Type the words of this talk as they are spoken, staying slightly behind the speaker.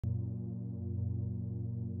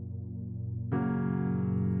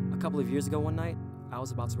couple of years ago one night, I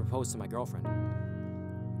was about to propose to my girlfriend.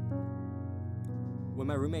 When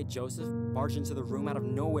my roommate Joseph barged into the room out of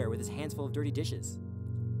nowhere with his hands full of dirty dishes.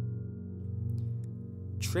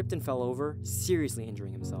 Tripped and fell over, seriously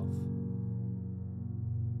injuring himself.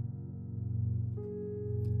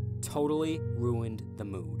 Totally ruined the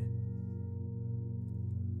mood.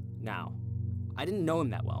 Now, I didn't know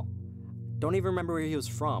him that well. Don't even remember where he was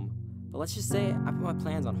from, but let's just say I put my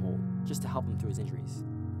plans on hold just to help him through his injuries.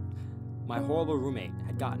 My horrible roommate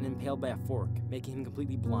had gotten impaled by a fork, making him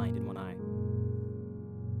completely blind in one eye.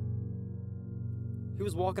 He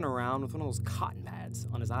was walking around with one of those cotton pads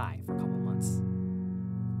on his eye for a couple of months.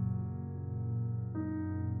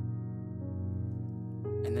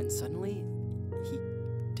 And then suddenly, he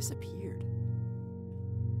disappeared.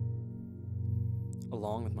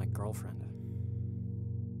 Along with my girlfriend.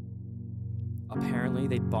 Apparently,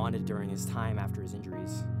 they bonded during his time after his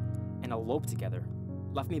injuries and eloped together,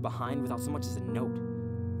 left me behind without so much as a note.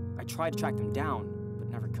 I tried to track them down, but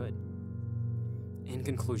never could. In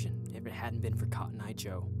conclusion, if it hadn't been for Cotton Eye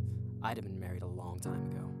Joe, I'd have been married a long time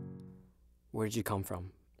ago. Where did you come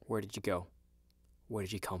from? Where did you go? Where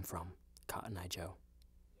did you come from, Cotton Eye Joe?